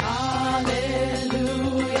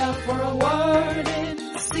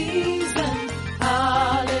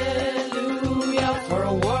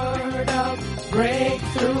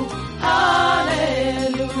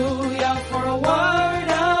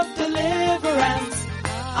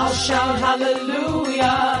I'll shout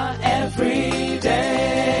hallelujah every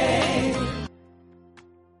day.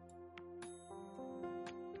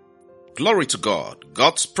 Glory to God.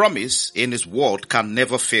 God's promise in His word can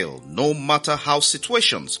never fail, no matter how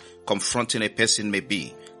situations confronting a person may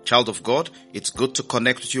be. Child of God, it's good to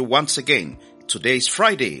connect with you once again. Today is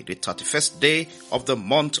Friday, the 31st day of the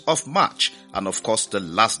month of March, and of course the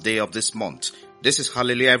last day of this month. This is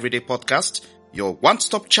Hallelujah Everyday Podcast, your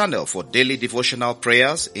one-stop channel for daily devotional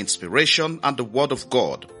prayers, inspiration, and the Word of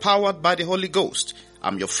God, powered by the Holy Ghost.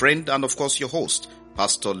 I'm your friend and of course your host,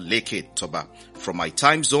 Pastor Leke Toba. From my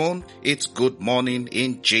time zone, it's good morning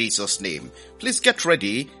in Jesus' name. Please get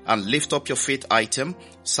ready and lift up your faith item,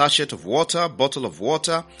 sachet of water, bottle of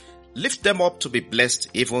water. Lift them up to be blessed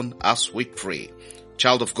even as we pray.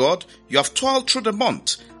 Child of God, you have toiled through the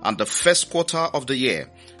month and the first quarter of the year,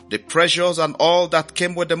 the pressures and all that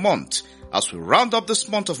came with the month. As we round up this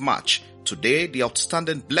month of March, today the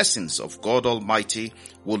outstanding blessings of God Almighty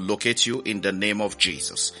will locate you in the name of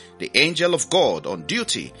Jesus. The angel of God on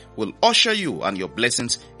duty will usher you and your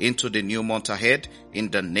blessings into the new month ahead in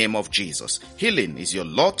the name of Jesus. Healing is your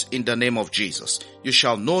lot in the name of Jesus. You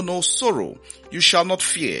shall know no sorrow. You shall not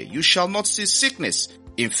fear. You shall not see sickness.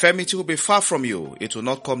 Infirmity will be far from you. It will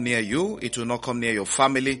not come near you. It will not come near your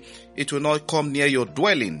family. It will not come near your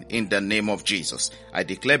dwelling in the name of Jesus. I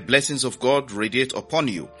declare blessings of God radiate upon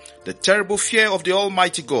you. The terrible fear of the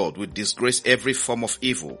Almighty God will disgrace every form of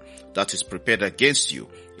evil that is prepared against you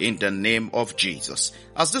in the name of Jesus.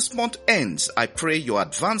 As this month ends, I pray your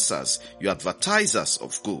advancers, your advertisers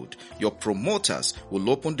of good, your promoters will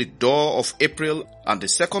open the door of April and the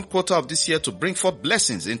second quarter of this year to bring forth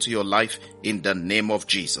blessings into your life in the name of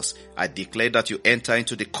Jesus. I declare that you enter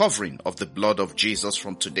into the covering of the blood of Jesus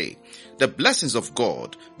from today. The blessings of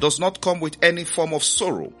God does not come with any form of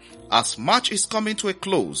sorrow. As March is coming to a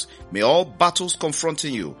close, may all battles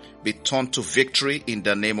confronting you be turned to victory in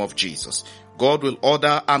the name of Jesus. God will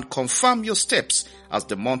order and confirm your steps as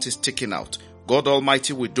the month is ticking out. God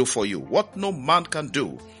Almighty will do for you what no man can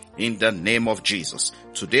do in the name of Jesus.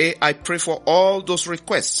 Today I pray for all those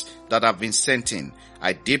requests that have been sent in.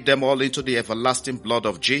 I dip them all into the everlasting blood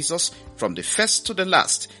of Jesus from the first to the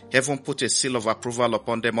last. Heaven put a seal of approval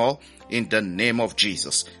upon them all in the name of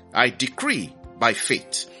Jesus. I decree by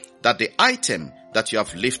faith that the item that you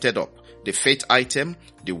have lifted up, the faith item,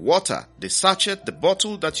 the water, the sachet, the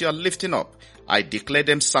bottle that you are lifting up, I declare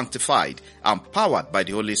them sanctified and powered by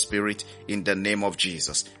the Holy Spirit in the name of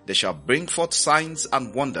Jesus. They shall bring forth signs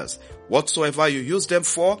and wonders. Whatsoever you use them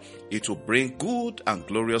for, it will bring good and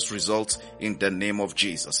glorious results in the name of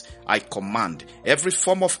Jesus. I command every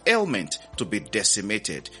form of ailment to be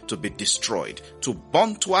decimated, to be destroyed, to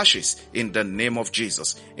burn to ashes in the name of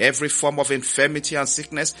Jesus. Every form of infirmity and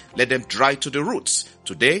sickness, let them dry to the roots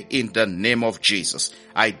today in the name of Jesus.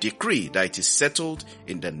 I decree that it is settled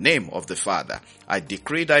in the name of the Father. I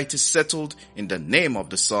decree that it is settled in the name of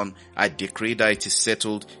the Son. I decree that it is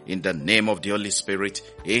settled in the name of the Holy Spirit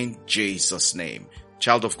in Jesus' name.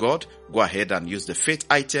 Child of God, go ahead and use the faith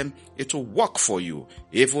item. It will work for you.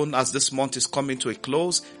 Even as this month is coming to a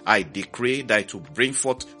close, I decree that it will bring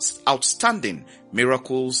forth outstanding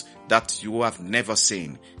miracles that you have never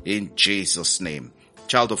seen in Jesus' name.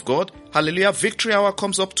 Child of God, Hallelujah Victory Hour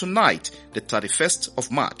comes up tonight, the 31st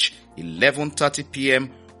of March, 11:30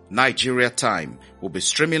 p.m. Nigeria time. We'll be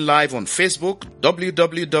streaming live on Facebook,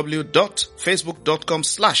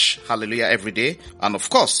 www.facebook.com/Hallelujah Everyday, and of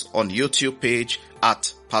course on YouTube page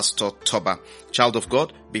at Pastor Toba. Child of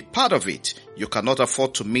God, be part of it. You cannot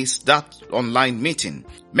afford to miss that online meeting.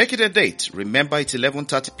 Make it a date. Remember, it's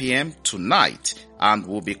 11:30 p.m. tonight, and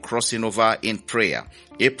we'll be crossing over in prayer.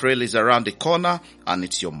 April is around the corner, and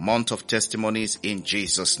it's your month of testimonies in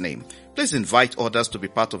Jesus' name. Please invite others to be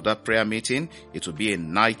part of that prayer meeting. It will be a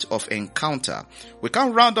night of encounter. We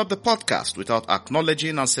can't round up the podcast without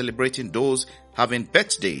acknowledging and celebrating those having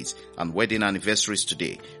birthdays and wedding anniversaries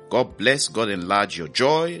today. God bless, God enlarge your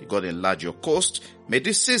joy, God enlarge your coast. May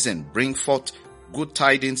this season bring forth good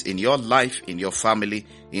tidings in your life, in your family,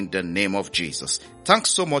 in the name of Jesus.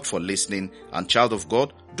 Thanks so much for listening, and child of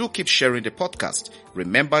God, do keep sharing the podcast.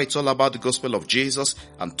 Remember, it's all about the gospel of Jesus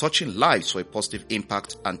and touching lives for a positive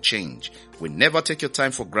impact and change. We never take your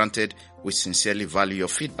time for granted. We sincerely value your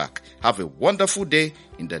feedback. Have a wonderful day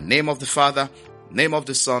in the name of the Father, name of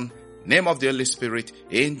the Son, name of the Holy Spirit,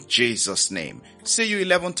 in Jesus' name. See you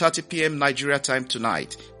 11:30 p.m. Nigeria time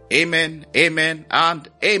tonight. Amen, amen, and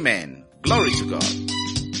amen. Glory to God.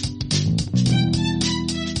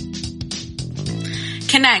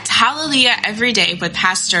 Connect Hallelujah every day with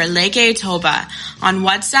Pastor Leke Toba on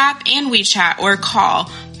WhatsApp and WeChat, or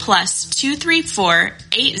call plus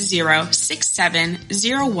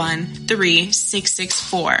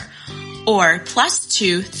 234-8067-01-3664 or plus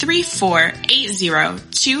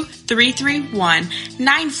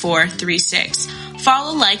 234-802331-9436.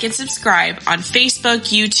 Follow, like, and subscribe on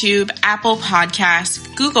Facebook, YouTube, Apple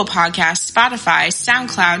Podcasts, Google Podcasts, Spotify,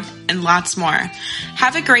 SoundCloud, and lots more.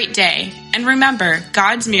 Have a great day, and remember,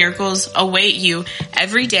 God's miracles await you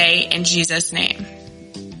every day in Jesus' name.